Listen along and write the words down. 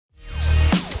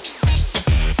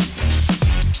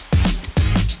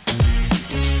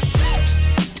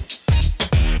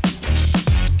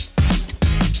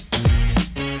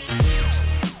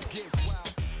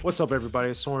What's up,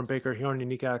 everybody? It's Soren Baker here on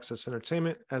Unique Access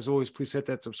Entertainment. As always, please hit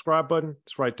that subscribe button.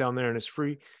 It's right down there and it's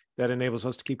free. That enables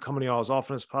us to keep coming to y'all as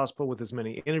often as possible with as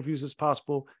many interviews as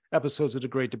possible, episodes of The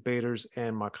Great Debaters,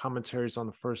 and my commentaries on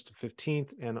the 1st to 15th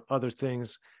and other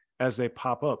things as they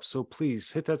pop up. So please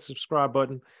hit that subscribe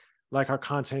button, like our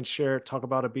content, share it, talk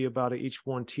about it, be about it, each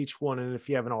one, teach one. And if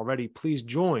you haven't already, please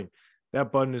join.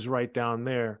 That button is right down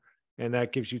there. And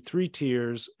that gives you 3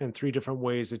 tiers and 3 different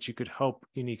ways that you could help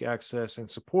Unique Access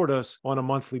and support us on a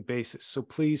monthly basis. So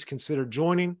please consider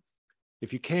joining.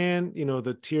 If you can,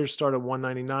 the tiers start at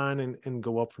 $1.99 and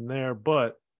go up from there,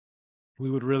 but we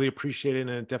would really appreciate it.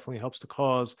 And it definitely helps the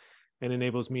cause and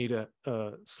enables me to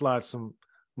slide some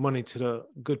money to the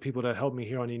good people that help me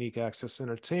here on Unique Access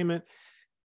Entertainment.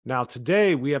 Now,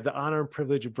 today we have the honor and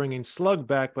privilege of bringing Slug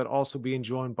back, but also being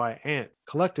joined by Ent,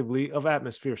 collectively of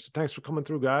Atmosphere. So thanks for coming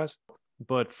through, guys.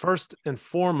 But first and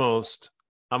foremost,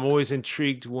 I'm always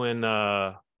intrigued when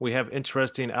we have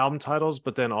interesting album titles,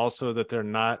 but then also that they're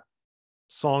not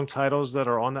song titles that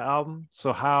are on the album.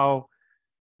 So how,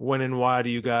 when, and why do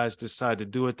you guys decide to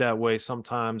do it that way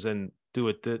sometimes and do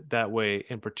it that way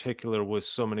in particular with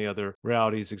so many other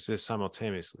realities exist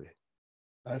simultaneously?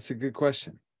 That's a good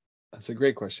question. That's a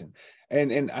great question.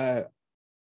 And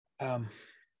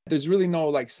there's really no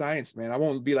like science, man. I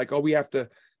won't be like, oh,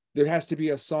 there has to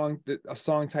be a song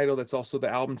title that's also the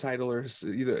album title, or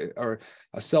either or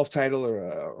a self-title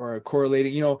or a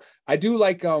correlating. I do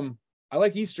like I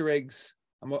like Easter eggs.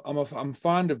 I'm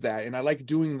fond of that, and I like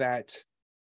doing that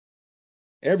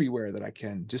everywhere that I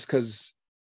can, just because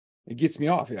it gets me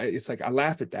off. It's like I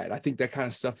laugh at that. I think that kind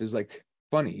of stuff is like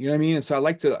funny, you know what I mean? And so I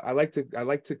like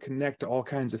to connect all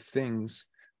kinds of things,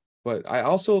 but I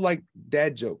also like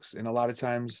dad jokes. And a lot of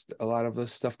times, a lot of the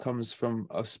stuff comes from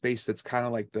a space that's kind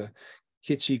of like the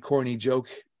kitschy, corny joke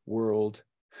world.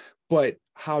 But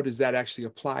how does that actually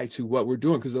apply to what we're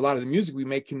doing? Because a lot of the music we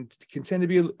make can tend to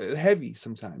be heavy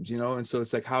sometimes, And so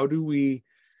it's like, how do we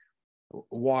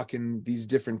walk in these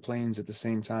different planes at the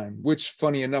same time? Which,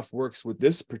 funny enough, works with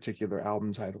this particular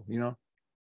album title,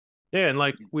 Yeah, and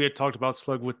like we had talked about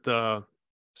Slug with the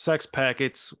sex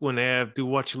packets, when they have Do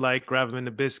What You Like, grab them in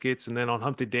the biscuits, and then on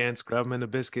Humpty Dance, grab them in the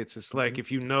biscuits. It's like,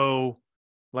 if you know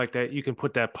like that, you can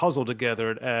put that puzzle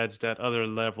together, it adds that other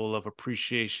level of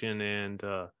appreciation and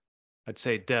I'd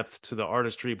say depth to the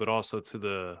artistry, but also to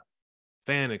the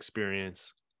fan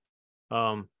experience.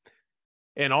 And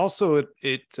also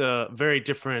it very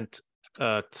different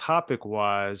topic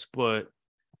wise, but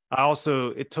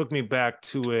it took me back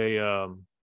to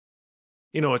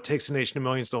it takes a nation of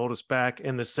millions to hold us back,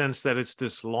 in the sense that it's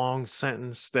this long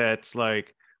sentence that's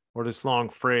like, or this long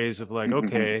phrase of like,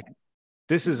 okay,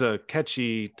 this is a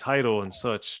catchy title and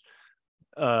such,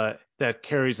 that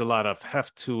carries a lot of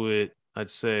heft to it, I'd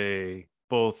say,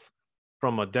 both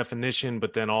from a definition,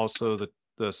 but then also the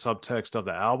subtext of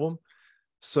the album.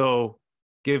 So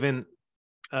given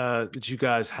that you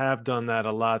guys have done that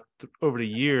a lot over the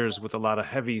years with a lot of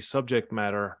heavy subject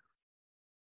matter,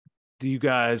 do you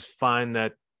guys find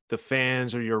that the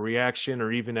fans, or your reaction,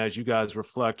 or even as you guys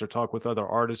reflect or talk with other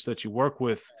artists that you work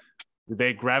with, do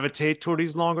they gravitate toward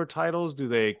these longer titles? Do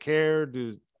they care?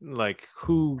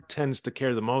 Who tends to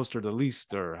care the most or the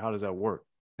least, or how does that work?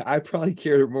 I probably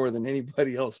care more than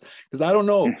anybody else, because I don't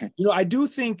know. I do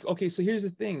think, okay, so here's the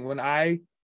thing. When I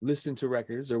listen to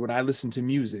records or when I listen to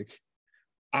music,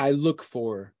 I look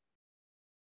for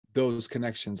those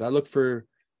connections. I look for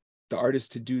the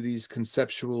artist to do these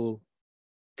conceptual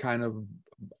kind of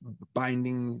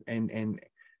binding and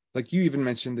like you even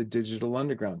mentioned the digital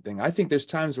underground thing. I think there's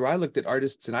times where I looked at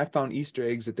artists and I found Easter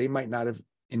eggs that they might not have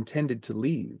intended to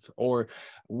leave. Or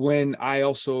when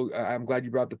I'm glad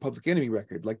you brought the Public Enemy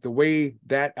record, like the way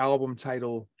that album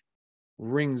title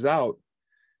rings out,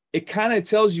 it kind of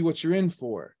tells you what you're in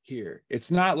for here.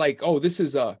 It's not like, oh, this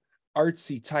is a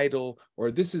artsy title,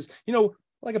 or this is,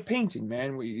 like a painting,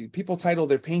 man. People title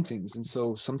their paintings, and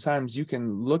so sometimes you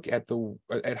can look at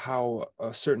how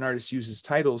a certain artist uses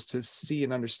titles to see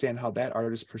and understand how that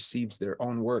artist perceives their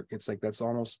own work. It's like that's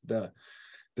almost the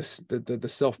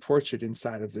self-portrait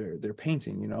inside of their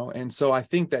painting, And so I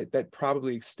think that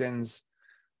probably extends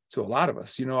to a lot of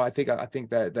us. I think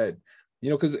that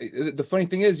because the funny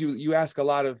thing is, you ask a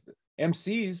lot of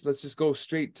MCs. Let's just go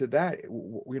straight to that.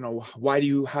 How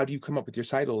do you come up with your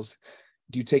titles?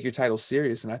 Do you take your titles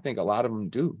serious? And I think a lot of them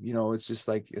do. It's just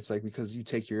like, because you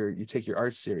take your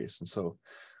art serious. And so,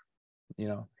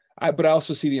 but I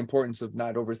also see the importance of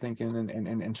not overthinking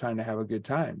and trying to have a good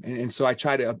time. And so I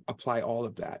try to apply all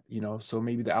of that, so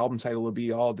maybe the album title will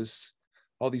be all these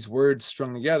words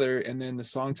strung together, and then the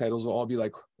song titles will all be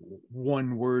like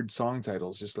one word song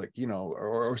titles, just like,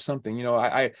 or something,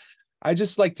 I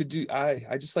just like to do,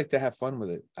 I just like to have fun with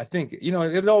it. I think, you know,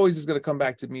 it always is going to come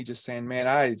back to me just saying, man,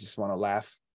 I just want to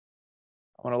laugh.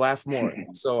 I want to laugh more.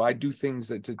 So I do things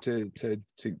that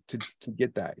to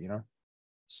get that, you know.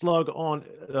 Slug, on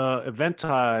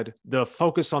Eventide, the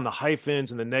focus on the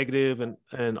hyphens and the negative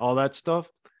and all that stuff,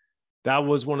 that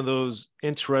was one of those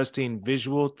interesting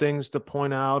visual things to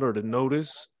point out or to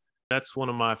notice. That's one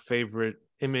of my favorite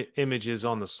images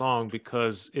on the song,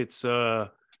 because it's to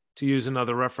use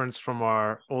another reference from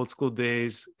our old school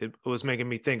days, it was making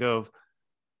me think of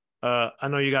I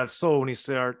Know You Got Soul, when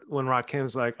when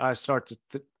Rakim's like, I start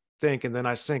to think and then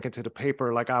I sink into the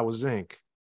paper like I was ink.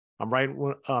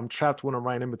 I'm trapped when I'm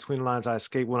writing in between lines. I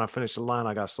escape when I finish the line.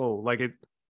 I got soul. Like, it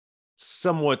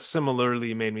somewhat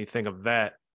similarly made me think of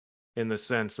that, in the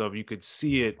sense of you could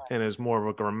see it and as more of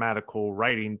a grammatical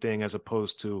writing thing, as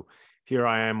opposed to here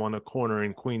I am on the corner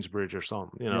in Queensbridge or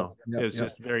something. You know, it's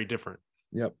just very different.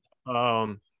 Yep.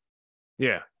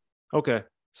 Yeah. Okay.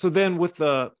 So then with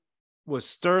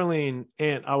Sterling,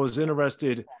 and I was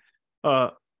interested,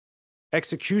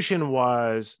 execution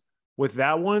wise with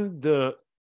that one, the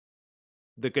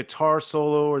guitar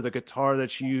solo or the guitar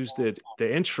that you used at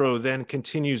the intro then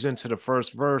continues into the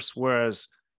first verse, whereas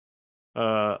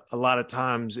a lot of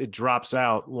times it drops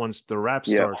out once the rap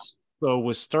starts. So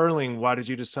with Sterling, why did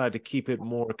you decide to keep it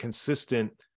more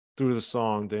consistent through the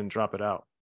song than drop it out?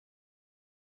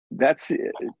 That's,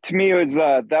 to me, it was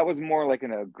that was more like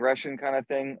an aggression kind of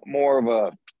thing, more of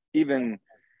a, even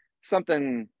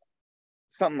something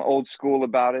old school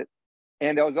about it.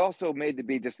 And it was also made to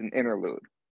be just an interlude,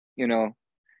 you know.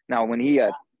 Now when he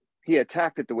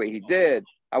attacked it the way he did,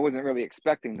 I wasn't really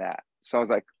expecting that. So I was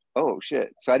like, oh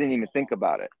shit. So I didn't even think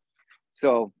about it.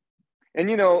 So, and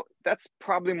you know, that's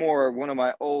probably more one of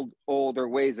my older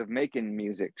ways of making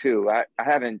music too. I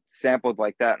haven't sampled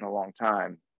like that in a long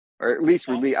time, or at least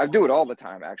I do it all the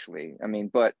time actually. I mean,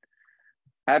 but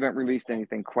I haven't released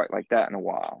anything quite like that in a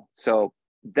while. So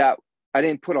that, I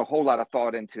didn't put a whole lot of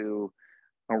thought into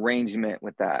arrangement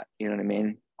with that. You know what I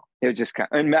mean? It was just kind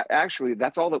of, and actually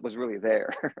that's all that was really there.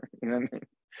 You know what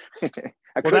I mean?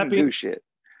 I couldn't do shit.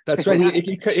 That's right.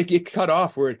 It cut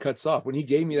off where it cuts off. When he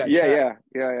gave me that track,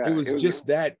 yeah. It was just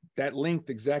that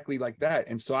length, exactly like that.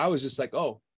 And so I was just like,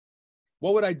 oh,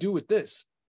 what would I do with this?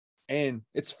 And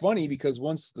it's funny because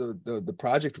once the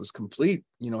project was complete,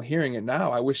 you know, hearing it now,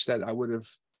 I wish that I would have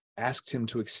asked him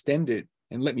to extend it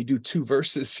and let me do 2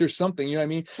 verses or something. You know what I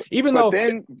mean? Even though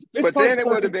then it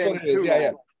would have been too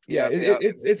long. Yeah.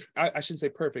 It's I shouldn't say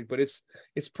perfect, but it's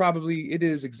probably, it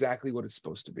is exactly what it's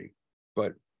supposed to be.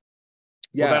 But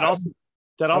yeah, well,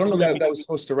 I don't know that was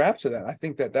supposed to rap to that. I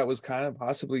think that was kind of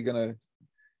possibly gonna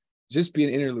just be an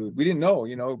interlude. We didn't know,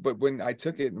 you know, but when I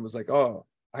took it and was like, oh,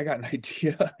 I got an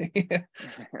idea.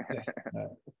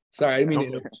 Sorry, I didn't mean to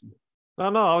interrupt you.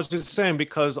 No, I was just saying,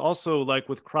 because also like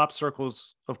with Crop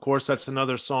Circles, of course, that's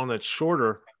another song that's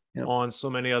shorter. On so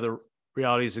many other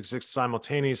realities exist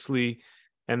simultaneously.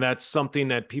 And that's something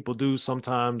that people do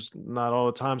sometimes, not all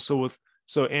the time. So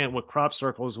Ant, with Crop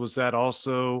Circles, was that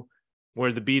also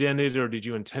where the beat ended, or did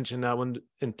you intentionally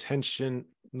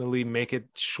make it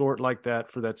short like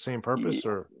that for that same purpose?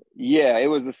 Or yeah, it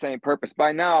was the same purpose.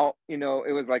 By now, you know,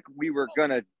 it was like we were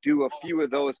gonna do a few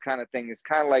of those kind of things. It's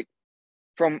kind of like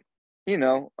from, you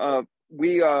know,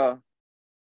 we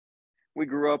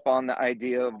grew up on the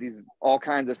idea of these all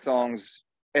kinds of songs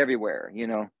everywhere, you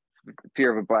know,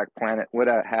 Fear of a Black Planet, what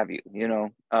have you, you know.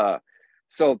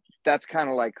 So that's kind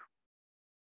of like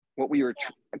what we were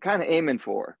kind of aiming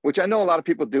for, which I know a lot of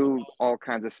people do all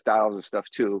kinds of styles of stuff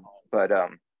too, but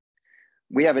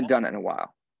we haven't done it in a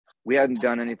while. We hadn't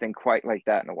done anything quite like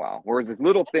that in a while. Whereas the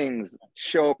little things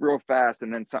show up real fast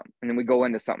and then something, and then we go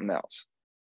into something else.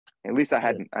 At least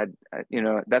I you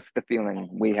know, that's the feeling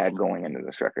we had going into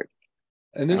this record.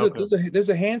 And there's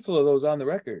a handful of those on the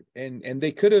record, and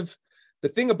they could have, the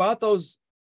thing about those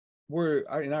were,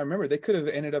 and I remember, they could have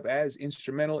ended up as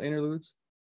instrumental interludes,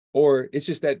 or it's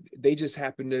just that they just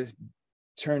happened to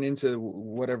turn into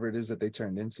whatever it is that they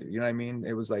turned into. You know what I mean?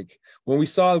 It was like when we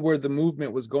saw where the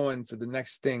movement was going for the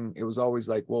next thing, it was always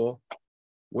like, well,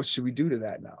 what should we do to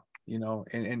that now? You know,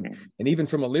 and even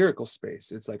from a lyrical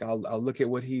space, it's like I'll look at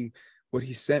what he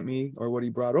sent me or what he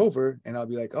brought over, and I'll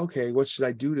be like, okay, what should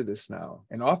I do to this now?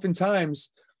 And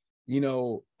oftentimes, you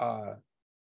know,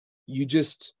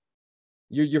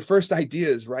 your first idea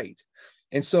is right.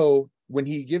 And so when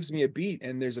he gives me a beat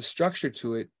and there's a structure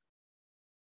to it,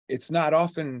 it's not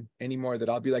often anymore that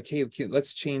I'll be like, hey,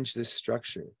 let's change this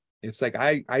structure. It's like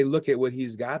I look at what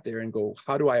he's got there and go,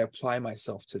 how do I apply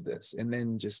myself to this? And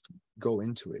then just go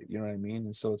into it. You know what I mean?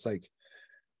 And so it's like,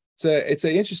 it's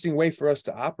an interesting way for us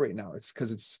to operate now. It's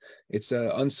because it's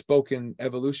a unspoken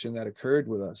evolution that occurred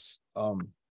with us.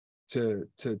 To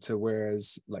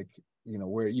whereas, like, you know,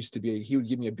 where it used to be, he would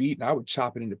give me a beat and I would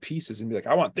chop it into pieces and be like,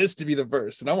 I want this to be the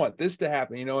verse and I want this to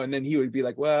happen, you know, and then he would be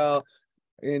like, well,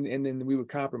 and then we would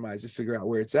compromise to figure out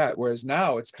where it's at. Whereas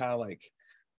now it's kind of like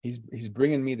he's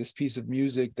bringing me this piece of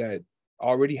music that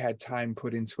already had time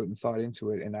put into it and thought into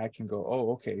it, and I can go,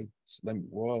 oh, okay, so let me,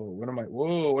 what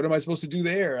am I supposed to do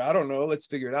there? I don't know, let's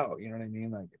figure it out. You know what I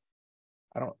mean? Like,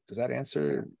 does that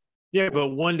answer? Yeah, but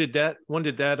when did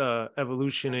that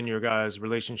evolution in your guys'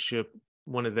 relationship,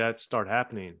 when did that start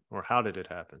happening, or how did it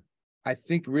happen? I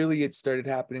think really it started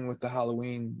happening with the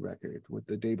Halloween record, with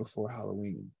the Day Before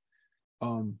Halloween.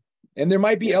 And there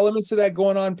might be elements of that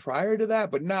going on prior to that,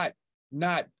 but not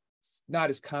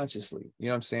as consciously. You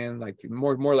know what I'm saying? Like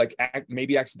more like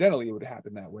maybe accidentally it would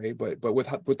happen that way, but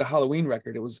with the Halloween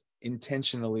record, it was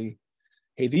intentionally,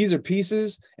 hey, these are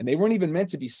pieces, and they weren't even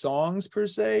meant to be songs per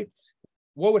se.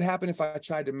 What would happen if I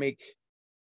tried to make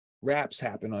raps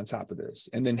happen on top of this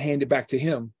and then hand it back to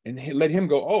him and let him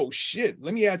go, oh shit,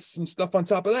 let me add some stuff on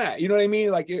top of that? You know what I mean?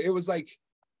 Like it was like,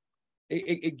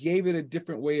 it gave it a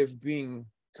different way of being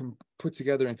put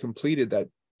together and completed, that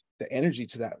the energy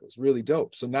to that was really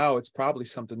dope. So now it's probably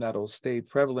something that'll stay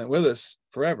prevalent with us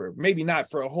forever. Maybe not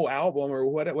for a whole album or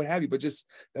what have you, but just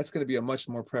that's going to be a much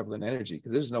more prevalent energy,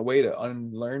 because there's no way to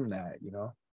unlearn that, you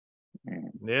know?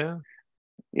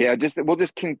 Yeah, we'll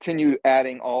just continue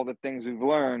adding all the things we've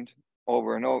learned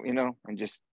over and over, you know, and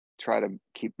just try to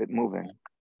keep it moving.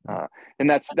 And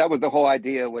that was the whole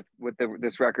idea with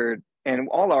this record and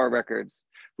all our records.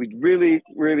 We really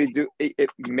do it.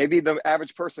 Maybe the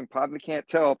average person probably can't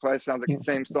tell, probably sounds like the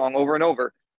same song over and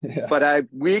over. Yeah. But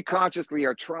we consciously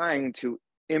are trying to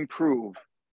improve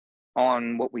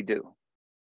on what we do,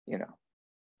 you know.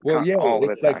 Well, yeah,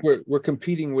 it's like we're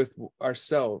competing with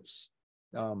ourselves.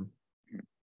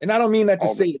 And I don't mean that to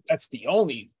say that's the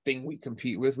only thing we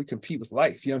compete with. We compete with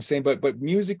life, you know what I'm saying? But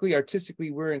musically, artistically,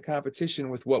 we're in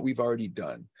competition with what we've already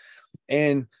done.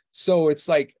 And so it's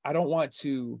like, I don't want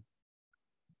to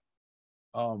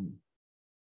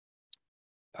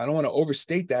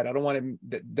overstate that. I don't want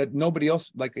that nobody else,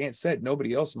 like Ant said,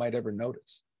 nobody else might ever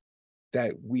notice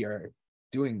that we are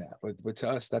doing that. But to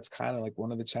us, that's kind of like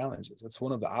one of the challenges. That's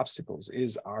one of the obstacles,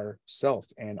 is our self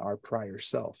and our prior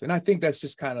self. And I think that's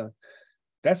just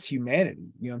that's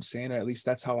humanity, you know what I'm saying? Or at least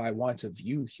that's how I want to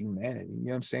view humanity, you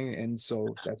know what I'm saying? And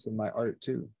so that's in my art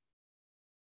too.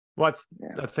 Well,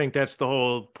 I think that's the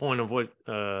whole point of what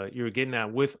you're getting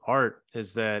at with art,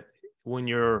 is that when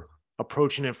you're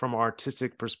approaching it from an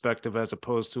artistic perspective as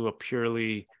opposed to a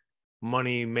purely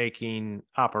money-making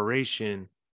operation,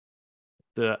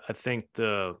 I think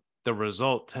the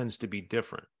result tends to be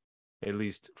different, at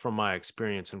least from my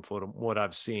experience and from what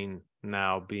I've seen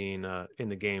now, being in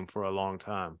the game for a long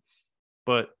time.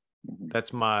 But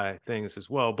that's my things as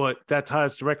well. But that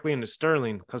ties directly into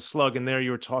Sterling, because Slug, in there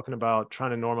you were talking about trying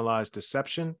to normalize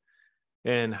deception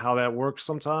and how that works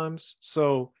sometimes.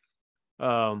 So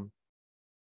do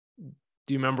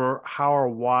you remember how or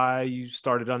why you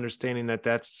started understanding that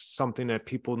that's something that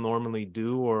people normally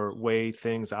do, or way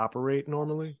things operate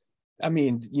normally? I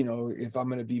mean, you know, if I'm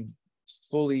going to be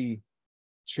fully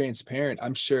transparent,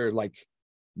 I'm sure, like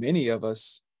many of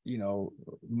us, you know,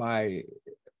 my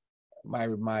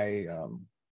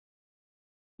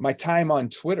time on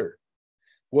Twitter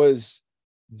was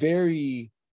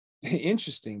very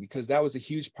interesting, because that was a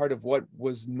huge part of what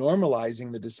was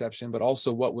normalizing the deception, but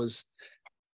also what was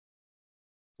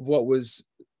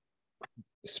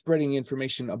spreading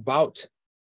information about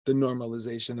the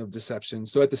normalization of deception.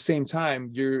 So at the same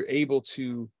time, you're able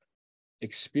to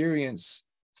experience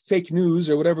fake news,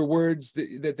 or whatever words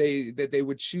that they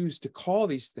would choose to call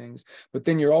these things, but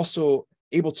then you're also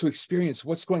able to experience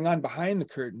what's going on behind the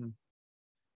curtain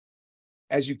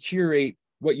as you curate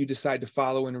what you decide to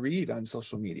follow and read on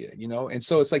social media, you know? And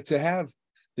so it's like to have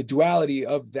the duality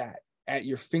of that at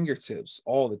your fingertips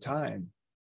all the time,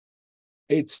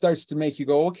 it starts to make you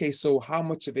go, okay, so how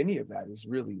much of any of that is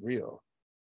really real?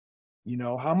 You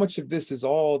know, how much of this is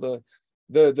all the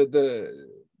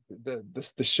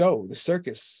show, the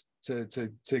circus,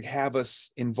 to have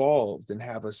us involved and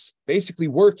have us basically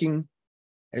working.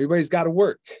 Everybody's got to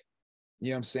work,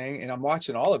 you know what I'm saying? And I'm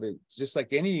watching all of it, just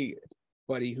like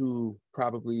anybody who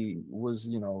probably was,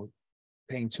 you know,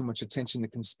 paying too much attention to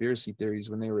conspiracy theories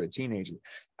when they were a teenager.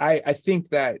 I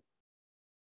think that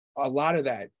a lot of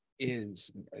that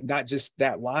is not just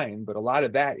that line, but a lot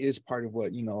of that is part of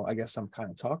what, you know, I guess I'm kind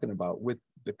of talking about with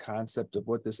the concept of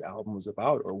what this album was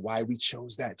about, or why we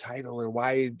chose that title, or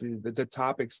why the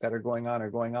topics that are going on,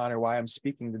 or why I'm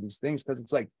speaking to these things. Because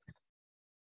it's like,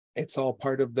 it's all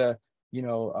part of the, you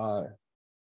know,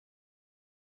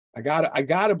 I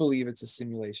gotta believe it's a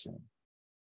simulation.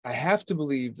 I have to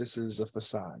believe this is a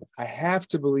facade. I have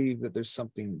to believe that there's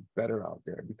something better out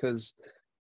there, because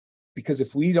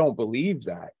if we don't believe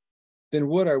that, then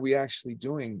what are we actually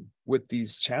doing with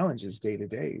these challenges day to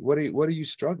day? What are you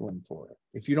struggling for?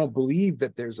 If you don't believe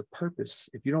that there's a purpose,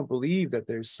 if you don't believe that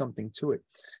there's something to it,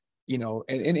 you know,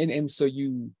 and so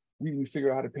we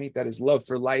figure out how to paint that as love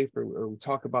for life, or we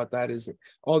talk about that as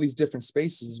all these different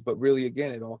spaces, but really,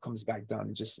 again, it all comes back down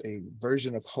to just a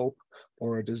version of hope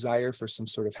or a desire for some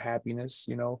sort of happiness,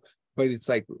 you know. But it's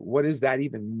like, what does that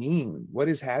even mean? What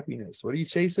is happiness? What are you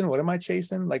chasing? What am I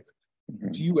chasing? Like,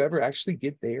 do you ever actually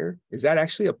get there? Is that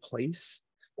actually a place?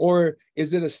 Or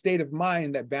is it a state of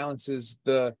mind that balances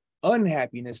the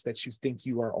unhappiness that you think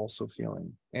you are also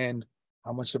feeling? And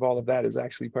how much of all of that is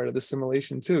actually part of the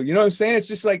simulation too? You know what I'm saying? It's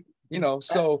just like, you know,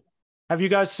 so. Have you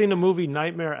guys seen the movie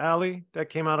Nightmare Alley that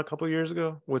came out a couple of years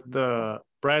ago with the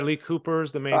Bradley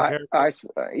Cooper's the main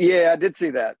character? Yeah, I did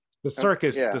see that. The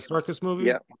circus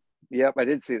movie? Yep, I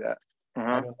did see that.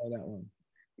 I don't know that one.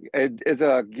 It is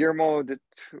Guillermo.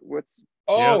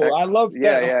 I love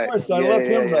that. Of course, I love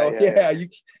him though.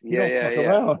 You don't fuck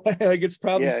around. Like, it's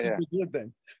probably super good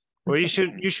then. Well, you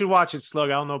should watch it,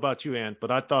 Slug. I don't know about you, Ant, but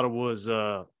I thought it was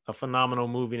a phenomenal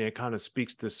movie, and it kind of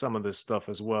speaks to some of this stuff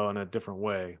as well in a different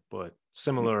way, but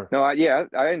similar. No,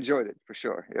 I enjoyed it for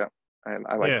sure. Yeah,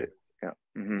 I liked it. Yeah.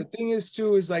 Mm-hmm. The thing is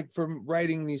too, is like, from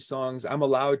writing these songs, I'm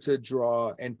allowed to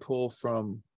draw and pull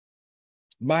from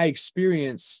my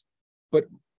experience, but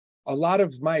a lot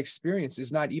of my experience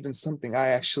is not even something I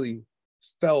actually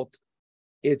felt.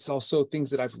 It's also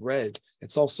things that I've read.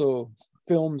 It's also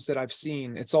films that I've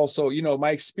seen. It's also, you know,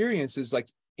 my experience is like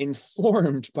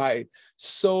informed by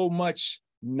so much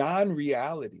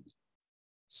non-reality.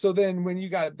 So then when you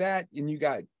got that, and you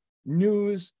got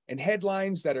news and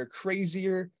headlines that are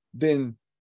crazier than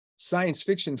science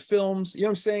fiction films, you know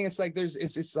what I'm saying? It's like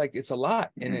it's a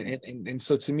lot. And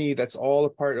so to me, that's all a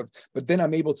part of, but then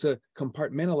I'm able to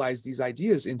compartmentalize these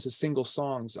ideas into single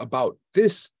songs about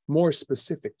this more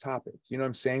specific topic, you know what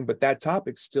I'm saying? But that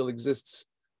topic still exists.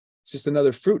 It's just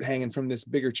another fruit hanging from this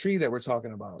bigger tree that we're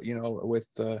talking about, you know, with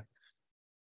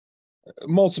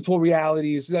multiple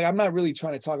realities. Like, I'm not really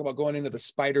trying to talk about going into the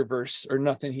Spider-Verse or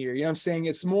nothing here. You know what I'm saying?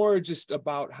 It's more just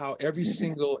about how every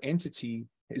single entity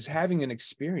is having an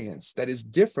experience that is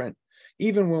different,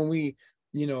 even when we,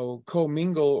 you know,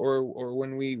 commingle or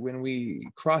when we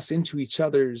cross into each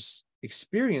other's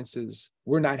experiences,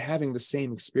 we're not having the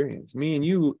same experience. Me and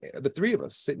you, the three of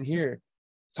us sitting here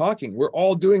talking, we're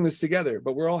all doing this together,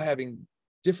 but we're all having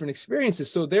different experiences.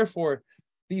 So therefore,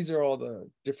 these are all the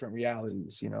different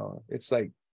realities, you know. It's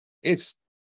like, it's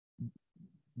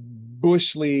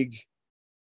Bush League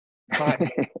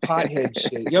pothead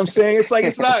shit. You know what I'm saying? It's like,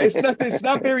 it's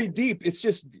not very deep. It's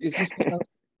just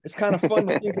it's kind of fun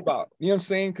to think about. You know what I'm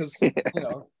saying? Because, you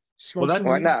know,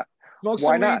 why not?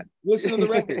 Why not? Listen to the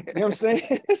record. You know what I'm saying?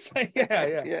 It's like,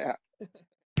 yeah.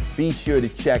 Be sure to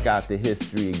check out The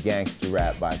History of Gangster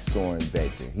Rap by Soren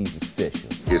Baker. He's official.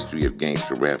 History of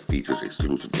Gangster Rap features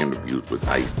exclusive interviews with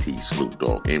Ice-T, Snoop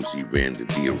Dogg, MC Ren, the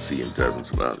D.O.C, and dozens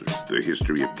of others. The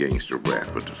History of Gangster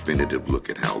Rap, a definitive look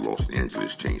at how Los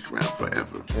Angeles changed rap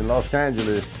forever. In Los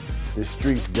Angeles, the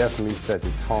streets definitely set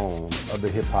the tone of the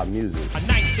hip-hop music. At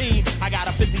 19, I got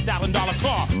a $50,000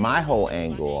 car. My whole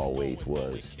angle always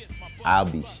was, I'll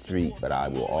be street, but I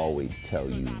will always tell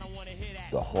you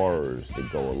the horrors that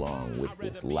go along with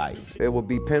this life. There will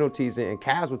be penalties and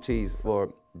casualties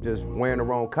for just wearing the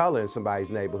wrong color in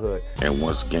somebody's neighborhood. And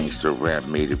once gangster rap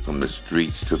made it from the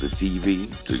streets to the TV,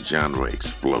 the genre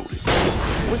exploded.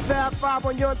 With Fab 5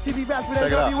 on Yo MTV Raps with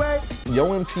NWA. Yo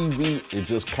MTV, it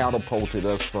just catapulted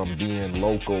us from being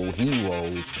local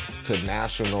heroes to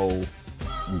national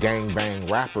gangbang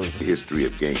rappers. The History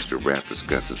of Gangster Rap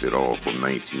discusses it all from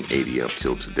 1980 up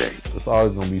till today. It's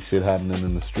always gonna be shit happening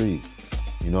in the streets.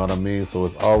 You know what I mean? So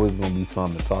it's always gonna be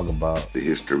something to talk about. The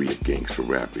History of Gangster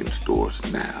Rap in stores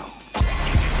now.